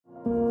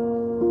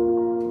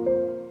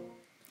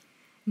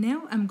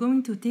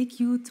going to take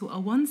you to a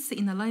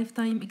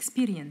once-in-a-lifetime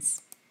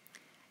experience.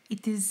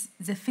 It is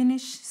the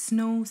Finnish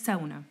snow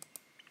sauna.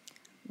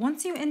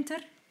 Once you enter,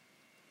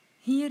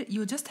 here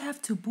you just have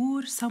to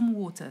pour some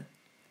water,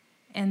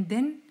 and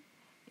then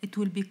it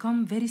will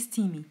become very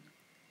steamy.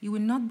 You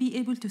will not be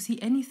able to see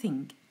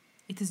anything.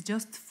 It is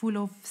just full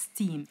of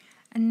steam.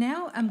 And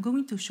now I'm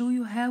going to show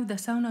you how the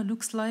sauna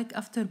looks like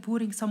after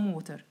pouring some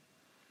water.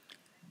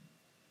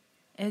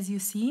 As you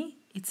see,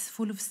 it's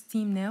full of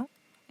steam now,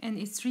 and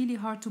it's really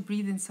hard to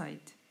breathe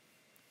inside.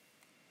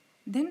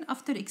 Then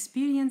after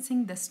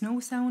experiencing the snow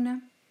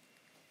sauna,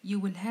 you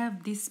will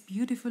have these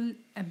beautiful,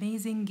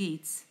 amazing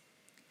gates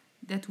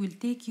that will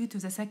take you to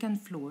the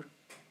second floor,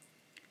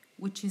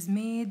 which is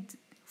made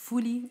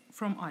fully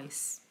from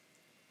ice.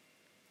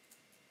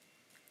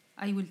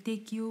 I will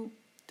take you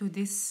to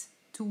this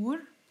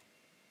tour.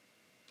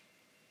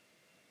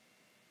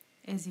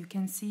 As you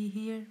can see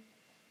here,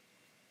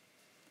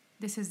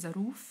 this is the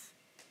roof.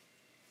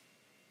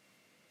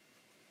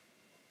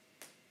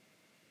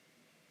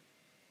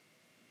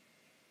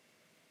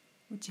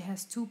 Which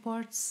has two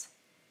parts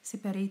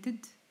separated,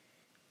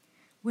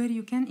 where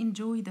you can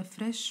enjoy the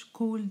fresh,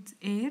 cold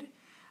air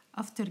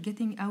after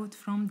getting out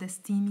from the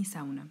steamy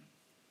sauna.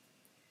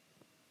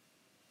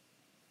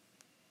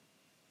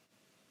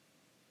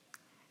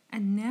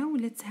 And now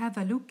let's have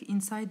a look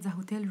inside the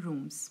hotel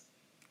rooms.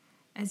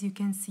 As you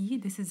can see,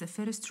 this is the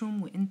first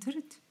room we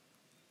entered.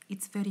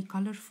 It's very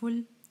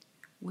colorful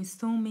with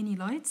so many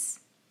lights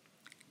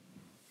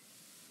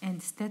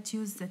and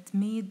statues that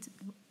made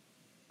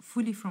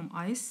fully from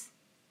ice.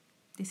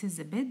 This is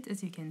the bed,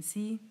 as you can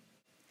see.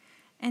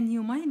 And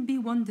you might be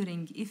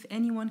wondering if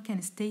anyone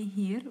can stay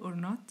here or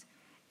not.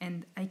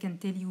 And I can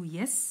tell you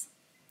yes.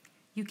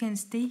 You can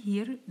stay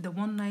here. The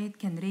one night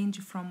can range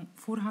from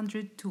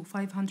 400 to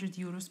 500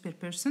 euros per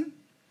person.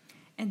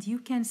 And you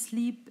can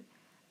sleep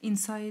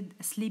inside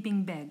a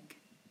sleeping bag,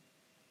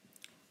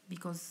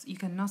 because you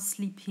cannot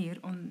sleep here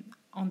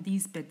on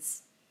these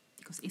beds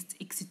because it's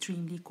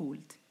extremely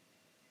cold.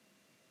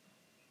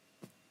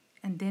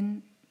 And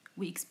then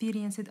we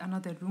experienced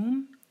another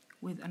room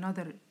with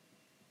another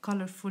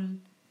colorful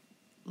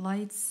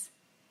lights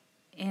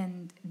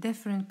and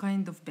different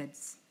kind of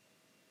beds.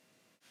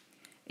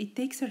 It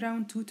takes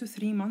around 2 to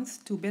 3 months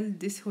to build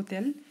this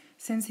hotel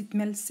since it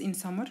melts in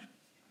summer,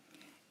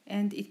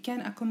 and it can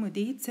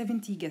accommodate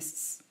 70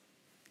 guests.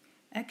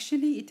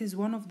 Actually, it is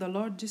one of the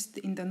largest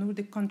in the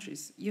Nordic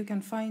countries. You can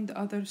find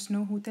other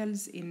snow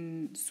hotels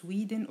in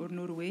Sweden or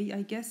Norway,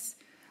 I guess,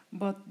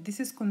 but this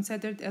is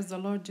considered as the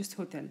largest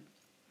hotel.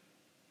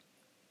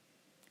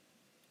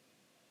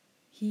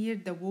 Here,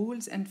 the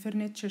walls and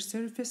furniture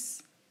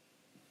surface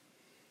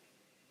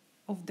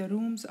of the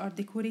rooms are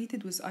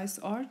decorated with ice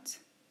art,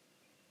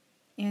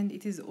 and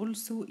it is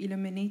also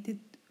illuminated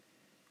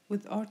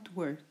with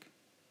artwork.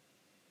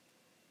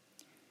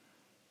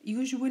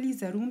 Usually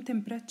the room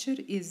temperature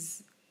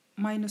is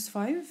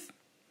 -5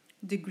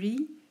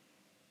 degrees,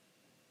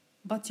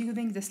 but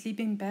using the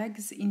sleeping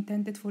bags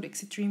intended for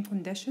extreme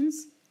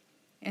conditions,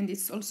 and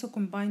it's also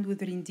combined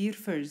with reindeer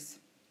furs.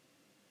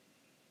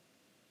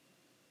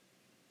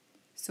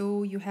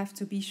 So you have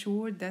to be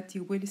sure that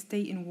you will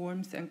stay in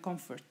warmth and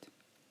comfort.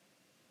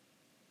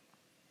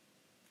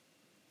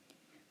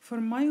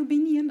 For my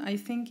opinion, I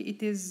think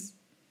it is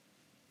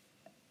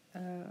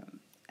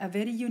a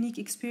very unique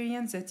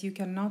experience that you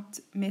cannot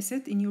miss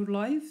it in your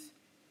life,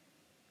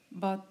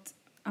 but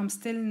I'm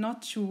still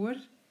not sure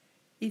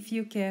if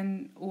you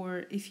can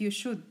or if you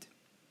should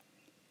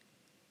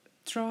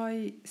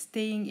try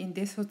staying in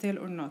this hotel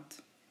or not.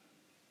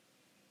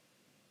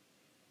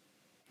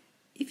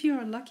 If you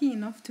are lucky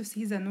enough to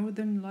see the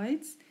northern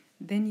lights,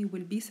 then you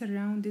will be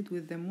surrounded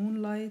with the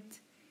moonlight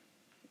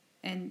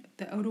and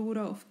the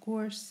aurora, of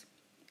course,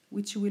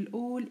 which will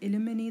all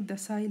illuminate the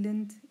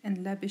silent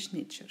and lavish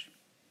nature.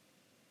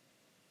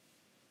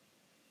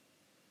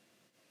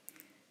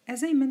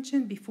 As I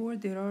mentioned before,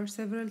 there are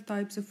several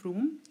types of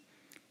room.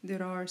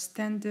 There are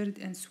standard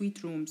and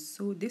suite rooms.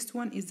 So this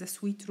one is the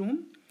suite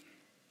room,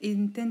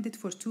 intended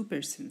for 2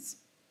 persons.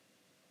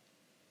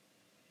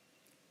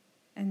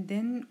 And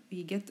then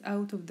we get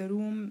out of the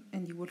room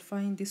and you will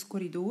find this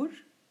corridor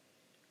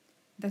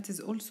that is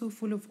also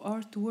full of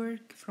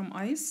artwork from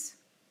ice.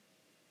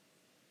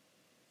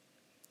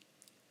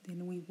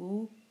 Then we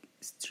walk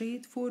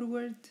straight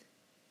forward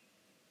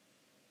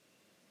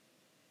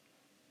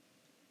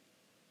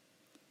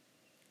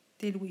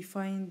till we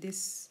find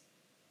this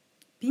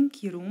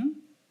pinky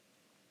room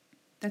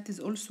that is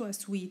also a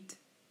suite.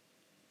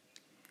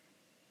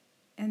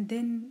 And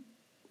then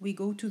we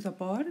go to the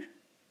bar,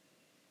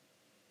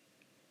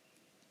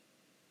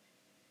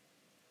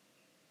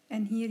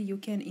 and here you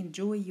can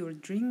enjoy your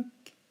drink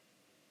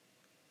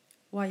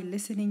while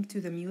listening to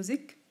the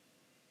music.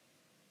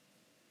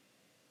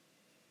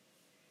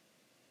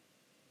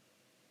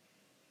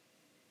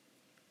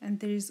 And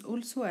there is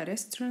also a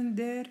restaurant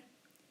there,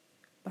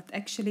 but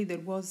actually there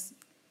was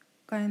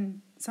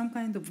some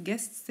kind of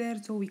guests there,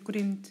 so we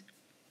couldn't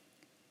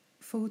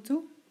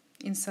photo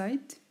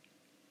inside.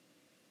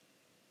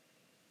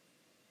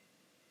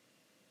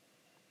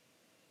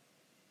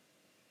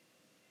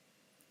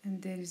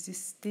 And there is the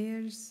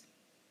stairs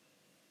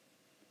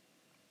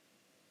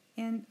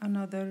and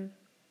another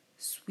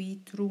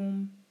suite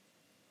room.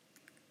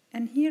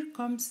 And here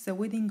comes the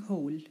wedding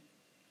hall.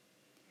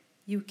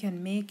 You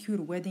can make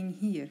your wedding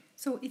here.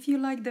 So if you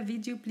like the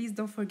video, please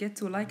don't forget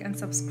to like and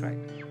subscribe.